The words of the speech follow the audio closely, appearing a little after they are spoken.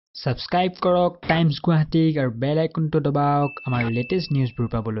Subscribe কৰক times Guwahati আৰু বেল আইকনটো দবাওক আমাৰ লেটেষ্ট নিউজবোৰ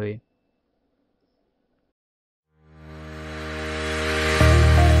পাবলৈ।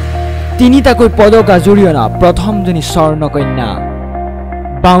 তিনিটাকৈ পদক আজুৰিয়না প্ৰথমজনী স্বৰ্ণকন্যা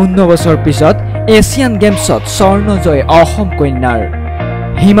 52 বছৰ পিছত এছিয়ান গেমছত স্বৰ্ণজয় অসম কন্যাৰ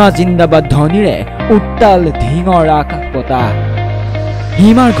হিমা জিন্দাবাদ ধ্বনিৰে উত্তাল ধিঙৰ আকাশ পতা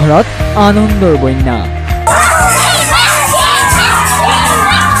হিমাৰ ঘৰত আনন্দৰ বন্যা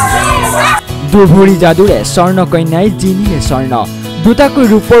দুভৰি যাদুৰে স্বৰ্ণকন্যাই জিনিলে স্বৰ্ণ দুটাকৈ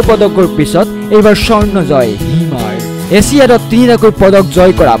ৰূপৰ পদকৰ পিছত এইবাৰ স্বৰ্ণজয় হিমাৰ এছিয়াত তিনিটাকৈ পদক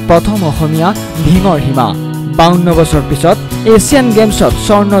জয় কৰা প্ৰথম অসমীয়া ধিঙৰ হিমা 52 বছৰ পিছত এছিয়ান গেমছত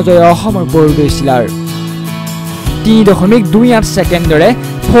স্বৰ্ণজয় অসমৰ বৰদৈচিলাৰ 3.28 ছেকেণ্ডৰে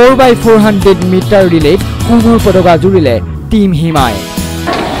 4x400 মিটাৰ ৰিলেত সোণৰ পদক আজুৰিলে টিম হিমাই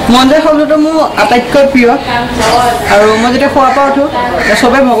মঞ্জয় শব্দটো মোৰ আটাইতকৈ প্ৰিয় আৰু মই যেতিয়া খোৱা পাওঁ উঠো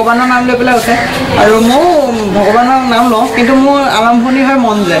চবে ভগৱানৰ নাম লৈ পেলাই উঠে আৰু মই ভগৱানৰ নাম লওঁ কিন্তু মোৰ আৰম্ভণি হয়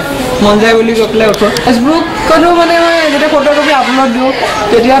মঞ্জয় বুলি কৈ পেলাই উঠো ফেচবুকতো মানে মই যেতিয়া ফটোকপি আপলোড দিওঁ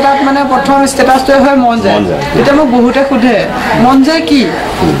তেতিয়া তাত মানে প্ৰথম ষ্টেটাছটোৱে হয় মঞ্জয় তেতিয়া মোক বহুতে সোধে মঞ্জয় কি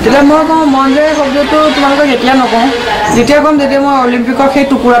তেতিয়া মই কওঁ মঞ্জয় শব্দটো তোমালোকক এতিয়া নকওঁ যেতিয়া ক'ম তেতিয়া মই অলিম্পিকৰ সেই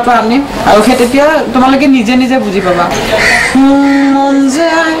টুকুৰাটো আনিম আৰু সেই তেতিয়া তোমালোকে নিজে নিজে বুজি পাবা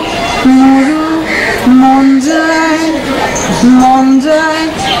মঞ্জয় মুৰু মঞ্জয় মঞ্জয়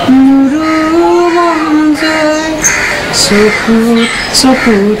মুৰু মঞ্জয়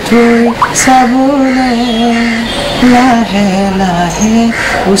চকু থৈ চাবলৈ লাহে লাহে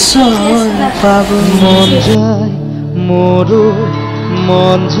ওচৰ পাব মঞ্জয় মোৰো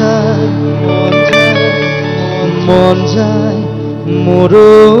মঞ্জয় মঞ্জয় মোৰো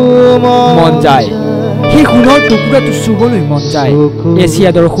মঞ্জয় সেই সোণৰ টুকুৰাটো চুবলৈ মন যায়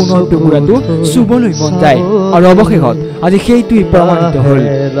এছিয়াদৰ সোণৰ টুকুৰাটো চুবলৈ মন যায় আৰু অৱশেষত আজি সেইটোৱেই প্ৰমাণিত হ'ল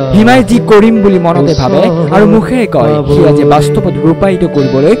হিমাই যি কৰিম বুলি মনতে ভাবে আৰু মুখেৰে কয় সি আজি বাস্তৱত ৰূপায়িত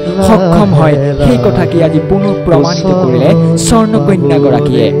কৰিবলৈ সক্ষম হয় সেই কথাকে আজি পুনৰ প্ৰমাণিত কৰিলে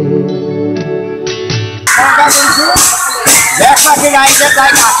স্বৰ্ণকন্যাগৰাকীয়ে দেশবাসী ৰাইজে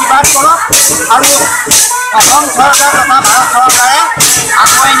তাইক আশীৰ্বাদ কৰক আৰু অসম চৰকাৰ তথা ভাৰত চৰকাৰে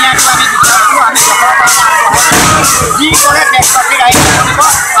আগুৱাই নিয়াটো আমি বিচাৰিছোঁ আমি সফলতা যি কৰে দেশবাসী ৰাইজে কৰিব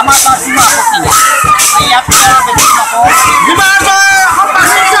আমাৰ তাত কোনো আপত্তি নাই ইয়াত বেছি নকওঁ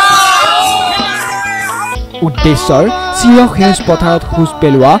উদ্দেশ্যৰ চিৰসেউজ পথাৰত খোজ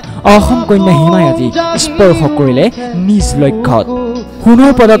পেলোৱা অসম কন্যা হিমাই আজি স্পৰ্শ কৰিলে নিজ লক্ষ্যত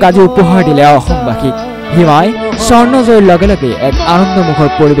সোণৰ পদক আজি উপহাৰ দিলে অসমবাসীক হিমাই স্বৰ্ণজয়ৰ লগে লগে এক আনন্দমুখৰ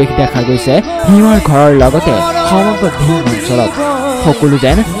পৰিৱেশ দেখা গৈছে হিমাৰ ঘৰৰ লগতে সমগ্ৰ ধিং অঞ্চলত সকলো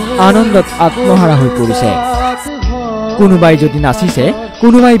যেন আনন্দত আত্মহাৰা হৈ পৰিছে কোনোবাই যদি নাচিছে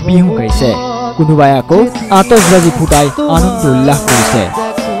কোনোবাই বিহু গাইছে কোনোবাই আকৌ আতচবাজি ফুটাই আনন্দ উল্লাস কৰিছে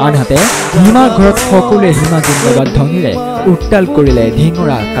আনহাতে হিমাৰ ঘৰত সকলোৱে হিমা জিন্দাবাদ ধ্বনিৰে উত্তাল কৰিলে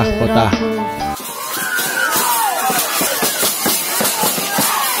ধিঙৰা আকাশ পতা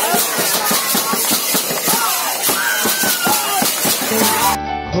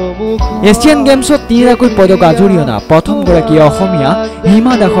এছিয়ান গেমছত তিনিটাকৈ পদক আজুৰিয়না প্ৰথমগৰাকী অসমীয়া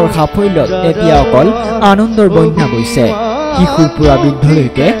হিমা দাসৰ সাফল্যত এতিয়া অকল আনন্দৰ বন্যা গৈছে শিশুৰ পৰা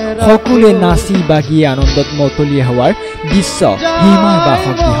বৃদ্ধলৈকে সকলোৱে নাচি বাগি আনন্দত মতলীয়া হোৱাৰ দৃশ্য হিমাৰ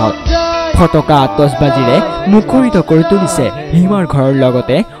বাসগৃহত ফটকা আতচবাজিৰে মুখৰিত কৰি তুলিছে হিমাৰ ঘৰৰ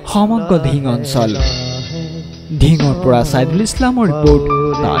লগতে সমগ্ৰ ধিং অঞ্চল ধিঙৰ পৰা সাইদুল ইছলামৰ ৰিপৰ্ট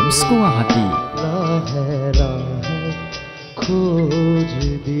টাইমছ গুৱাহাটী খোজ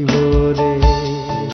দিবলে